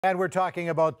And we're talking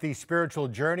about the spiritual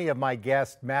journey of my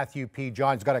guest, Matthew P.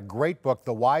 John. He's got a great book,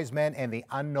 The Wise Men and the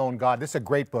Unknown God. This is a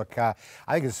great book. I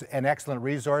think it's an excellent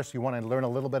resource. You want to learn a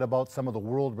little bit about some of the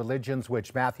world religions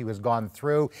which Matthew has gone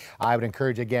through. I would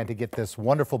encourage, again, to get this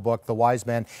wonderful book, The Wise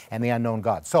Men and the Unknown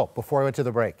God. So, before I went to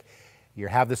the break, you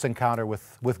have this encounter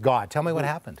with God. Tell me what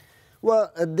happened.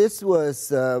 Well, this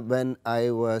was when I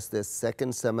was the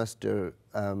second semester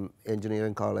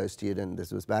engineering college student.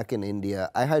 This was back in India.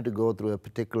 I had to go through a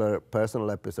particular personal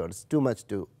episode. It's too much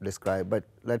to describe, but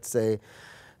let's say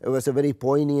it was a very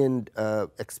poignant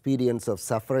experience of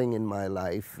suffering in my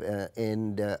life.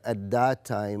 At that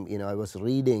time, I was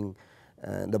reading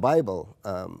the Bible.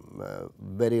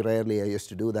 Very rarely I used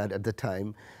to do that at the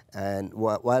time. And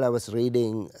while I was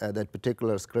reading that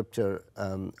particular scripture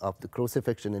of the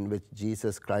crucifixion in which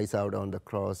Jesus cries out on the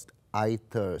cross, "I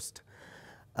thirst,"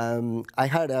 I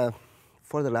had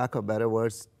for the lack of better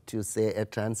words to say, a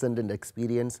transcendent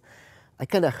experience. I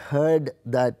kind of heard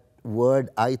that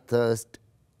word, "I thirst,"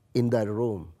 in that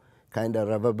room, kind of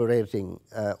reverberating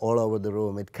all over the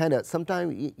room. It kind of,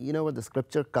 sometimes, when the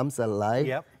scripture comes alive,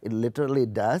 Yep. It literally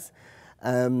does.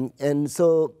 And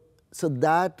so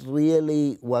that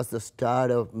really was the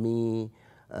start of me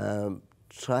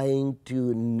trying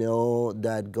to know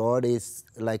that God is,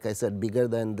 like I said, bigger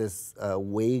than this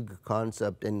vague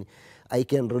concept, and I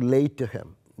can relate to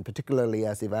Him. Particularly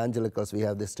as evangelicals, we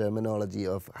have this terminology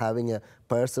of having a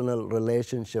personal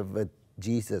relationship with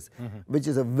Jesus, which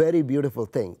is a very beautiful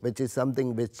thing, which is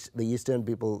something which the Eastern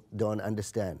people don't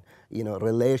understand,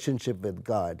 relationship with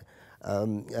God.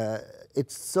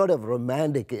 It's sort of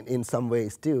romantic in some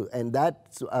ways too, and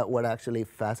that's what actually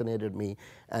fascinated me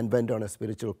and went on a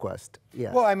spiritual quest.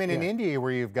 Yeah. Well, I mean, in India,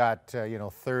 where you've got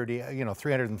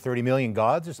 330 million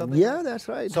gods or something. Yeah, that's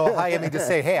right. So to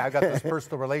say, hey, I've got this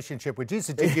personal relationship with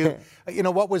Jesus. Did you,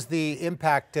 what was the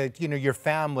impact, your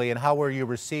family, and how were you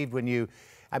received when you?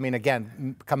 I mean,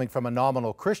 again, coming from a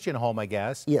nominal Christian home, I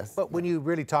guess. Yes. But when you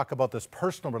really talk about this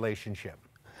personal relationship.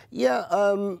 Yeah.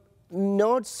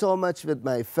 Not so much with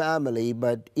my family,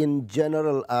 but in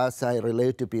general, as I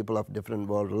relate to people of different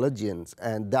world religions,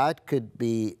 and that could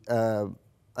be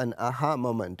an aha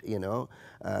moment,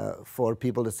 for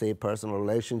people to say personal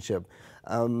relationship.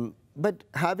 But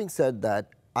having said that,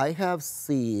 I have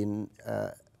seen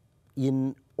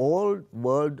in all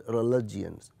world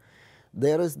religions,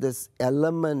 there is this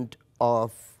element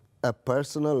of a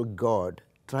personal God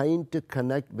trying to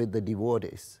connect with the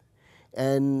devotees.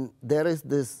 And there is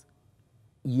this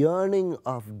yearning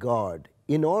of God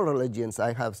in all religions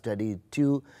I have studied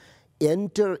to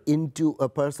enter into a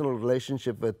personal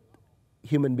relationship with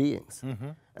human beings,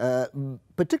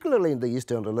 particularly in the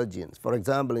Eastern religions. For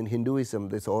example, in Hinduism,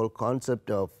 this whole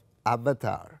concept of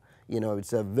avatar,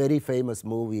 it's a very famous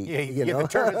movie. The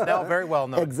term is now very well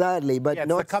known. Exactly, but it's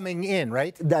not the coming in,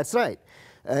 right? That's right.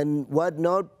 And what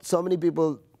not so many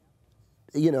people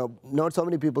not so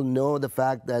many people know the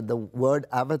fact that the word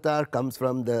avatar comes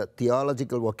from the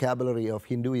theological vocabulary of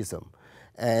Hinduism.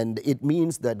 And it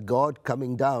means that God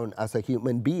coming down as a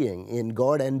human being, and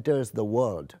God enters the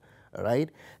world, right?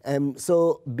 And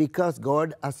so because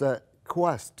God has a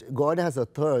quest, God has a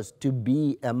thirst to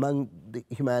be among the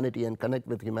humanity and connect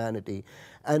with humanity.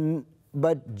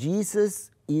 But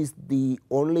Jesus is the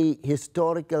only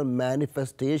historical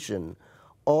manifestation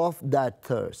of that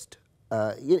thirst.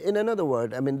 In another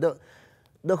word, I mean,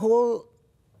 the whole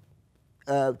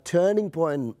turning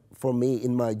point for me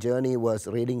in my journey was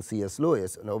reading C.S.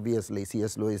 Lewis. And obviously,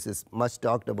 C.S. Lewis is much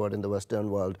talked about in the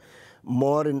Western world,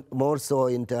 more so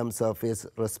in terms of his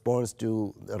response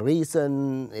to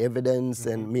reason, evidence,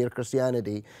 and mere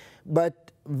Christianity.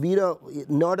 But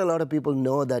not a lot of people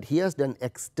know that he has done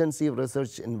extensive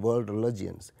research in world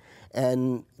religions.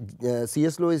 And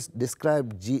C.S. Lewis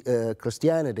described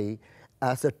Christianity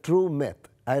as a true myth.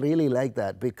 I really like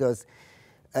that because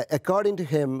according to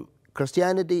him,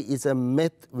 Christianity is a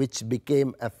myth which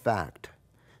became a fact.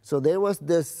 So there was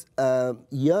this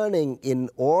yearning in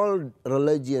all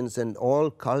religions and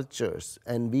all cultures,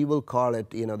 and we will call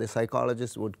it, the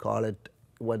psychologists would call it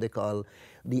what they call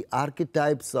the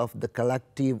archetypes of the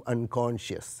collective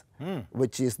unconscious,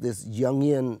 which is this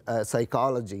Jungian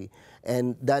psychology.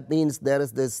 And that means there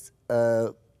is this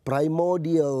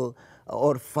primordial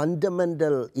or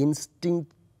fundamental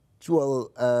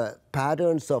instinctual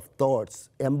patterns of thoughts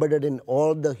embedded in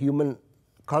all the human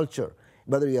culture.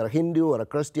 Whether you are a Hindu or a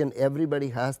Christian, everybody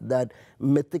has that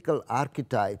mythical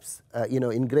archetypes,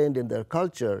 ingrained in their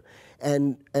culture.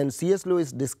 And C.S.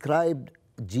 Lewis described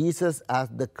Jesus as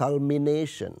the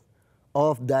culmination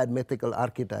of that mythical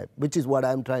archetype, which is what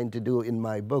I'm trying to do in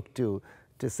my book too,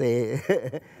 to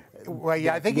say Well,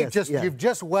 yeah, I think you've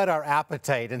just whet our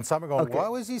appetite, and some are going,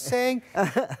 what was he saying?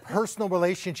 Personal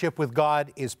relationship with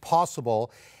God is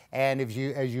possible. And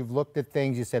as you've looked at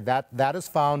things, you said that is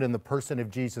found in the person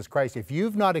of Jesus Christ. If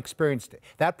you've not experienced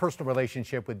that personal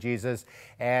relationship with Jesus,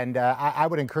 and I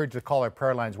would encourage you to call our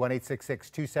prayer lines,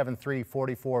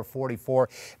 1-866-273-4444.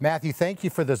 Matthew, thank you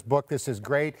for this book. This is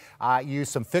great. You use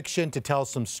some fiction to tell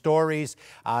some stories,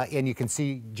 and you can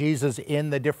see Jesus in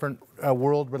the different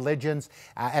world religions.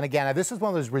 And again, this is one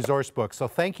of those resource books. So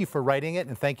thank you for writing it,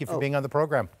 and thank you for being on the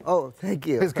program. Oh, thank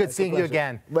you. It's good seeing you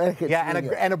again.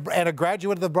 And a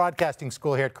graduate of the broadcasting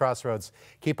school here at Crossroads.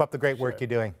 Keep up the great work you're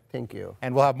doing. Thank you.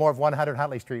 And we'll have more of 100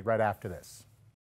 Huntley Street right after this.